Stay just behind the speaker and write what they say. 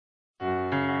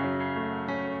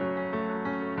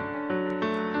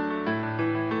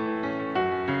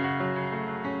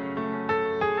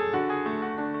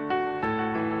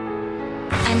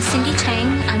Cindy Chang.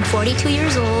 I'm 42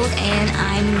 years old, and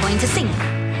I'm going to sing.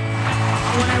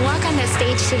 When I walk on that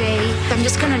stage today, I'm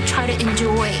just going to try to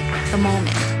enjoy the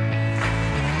moment.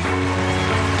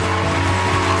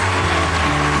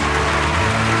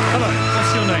 Hello,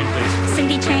 what's your name, please?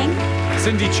 Cindy Chang.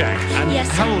 Cindy Chang. And yes.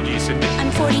 How old are you, Cindy?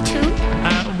 I'm 42.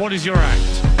 What is your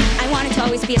act? I wanted to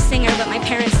always be a singer, but my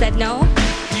parents said no.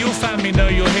 Do your family know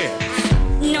you're here?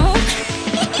 No.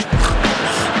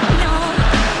 No.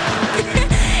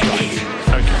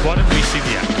 Okay, why don't we see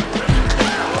the act?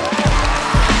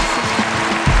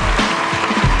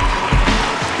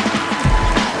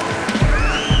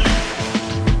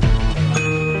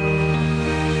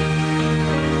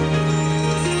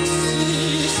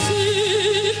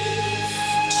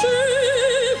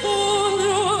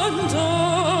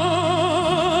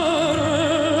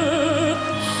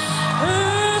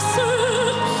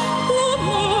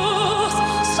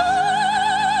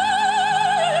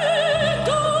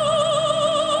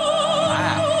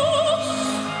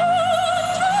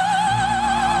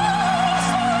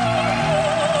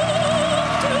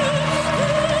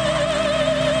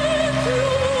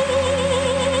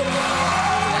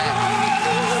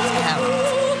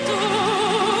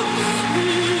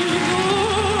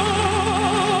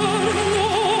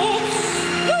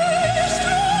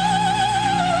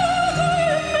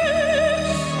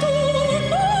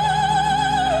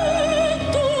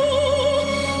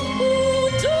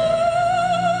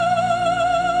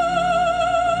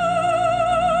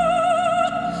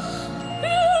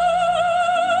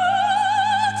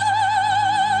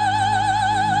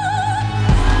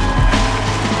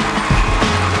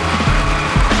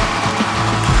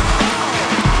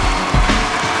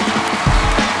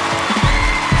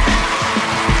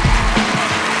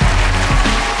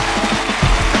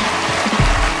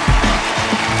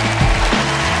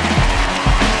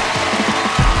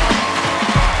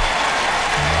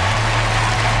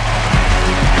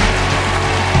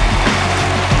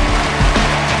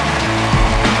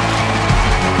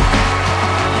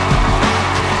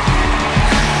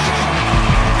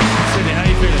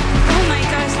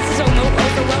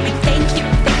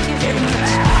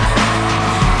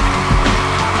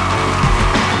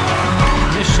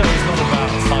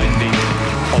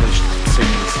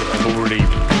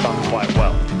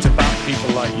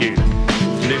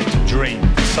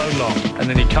 So long, and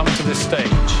then you come to this stage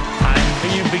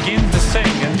and you begin to sing,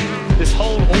 and this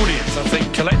whole audience, I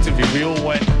think collectively we all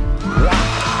went, wow.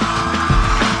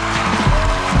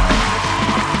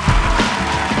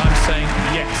 I'm saying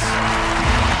yes.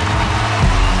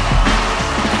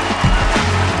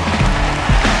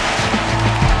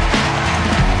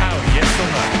 Howard, yes or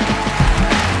no?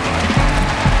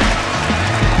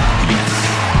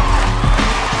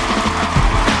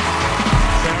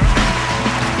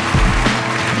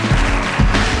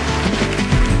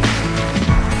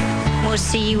 We'll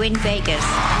see you in Vegas.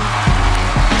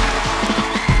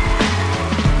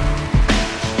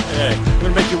 Hey, I'm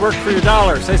gonna make you work for your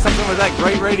dollar. Say something with that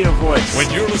great radio voice.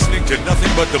 When you're listening to nothing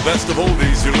but the best of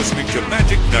oldies, you're listening to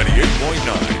Magic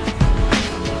 98.9.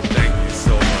 Thank you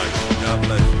so much. God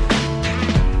bless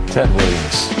you. Ted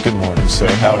Williams, good morning,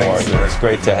 sir. How are you? It's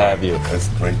great to have you. It's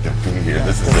great to be here.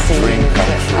 This is a dream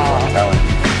come true. I'm telling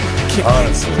you.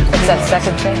 Honestly. It's that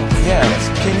second chance.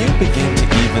 Yes. Can you begin to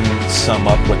even sum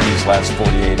up what these last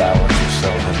 48 hours or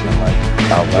so have been like?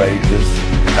 Outrageous.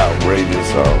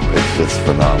 It's just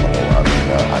phenomenal. I mean,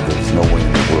 there's no way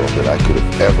in the world that I could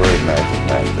have ever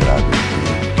imagined that I would be.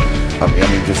 I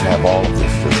mean, just have all of this,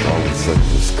 just all of a sudden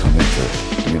just come into,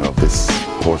 this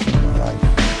portion of my life.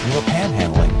 You were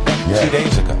panhandling 2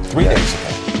 days ago, 3 days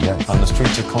ago. Yes. On the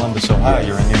streets of Columbus, Ohio. Yes.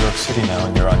 You're in New York City now,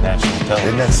 and you're on national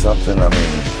television. Isn't that something? I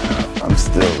mean, I'm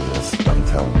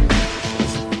telling you.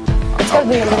 It's got to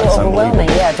be a little overwhelming,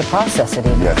 to process it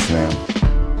even. Yes, ma'am.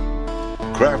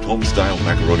 Kraft Homestyle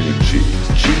Macaroni and Cheese.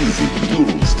 Cheesy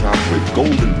noodles topped with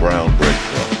golden brown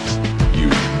breadcrumbs. You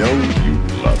know you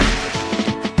love it.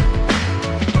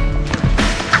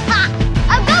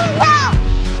 I'm going brown!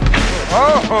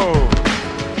 Oh!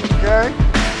 Okay.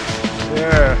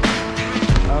 Yeah.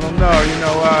 I don't know,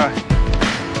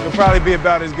 you'll probably be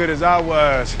about as good as I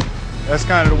was. That's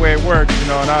kind of the way it works,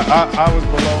 and I was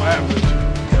below average.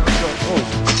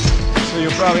 So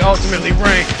you'll probably ultimately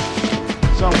rank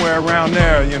somewhere around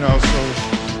there, so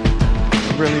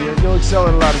really, you'll excel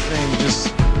at a lot of things,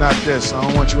 just not this. I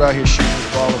don't want you out here shooting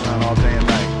this ball around all day and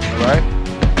night, all right?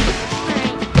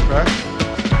 Okay?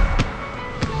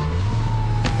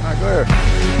 All right, go ahead.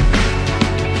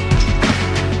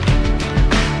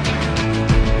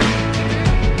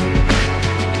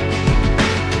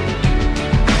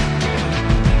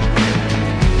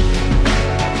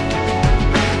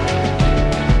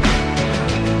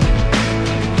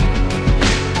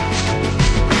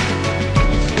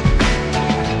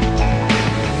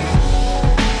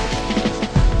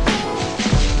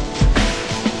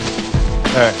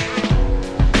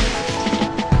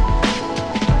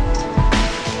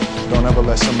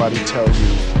 somebody tell you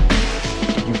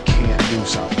you can't do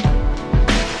something.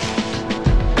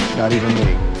 Not even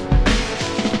me.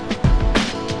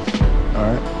 All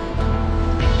right?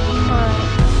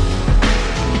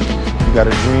 You got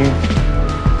a dream,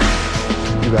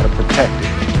 you got to protect it.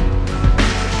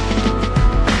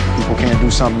 People can't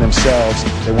do something themselves.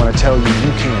 They want to tell you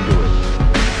you can't do it.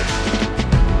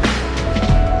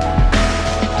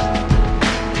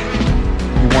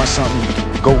 You want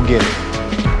something, go get it.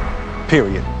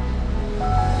 Period.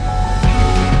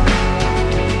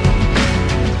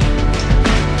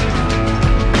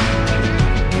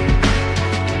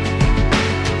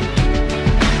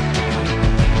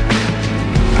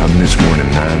 I've missed more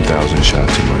than 9,000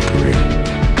 shots in my career.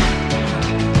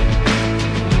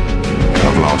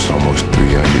 I've lost almost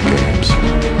 300 games.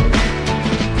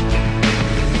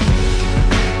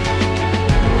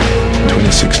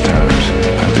 26 times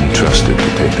I've been trusted to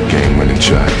take the game-winning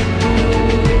shot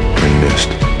and missed.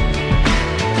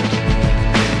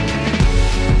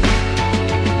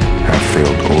 I've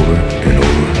failed over and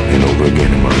over and over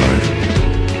again in my life.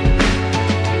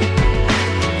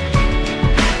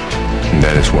 And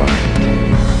that is why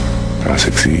I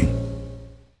succeed.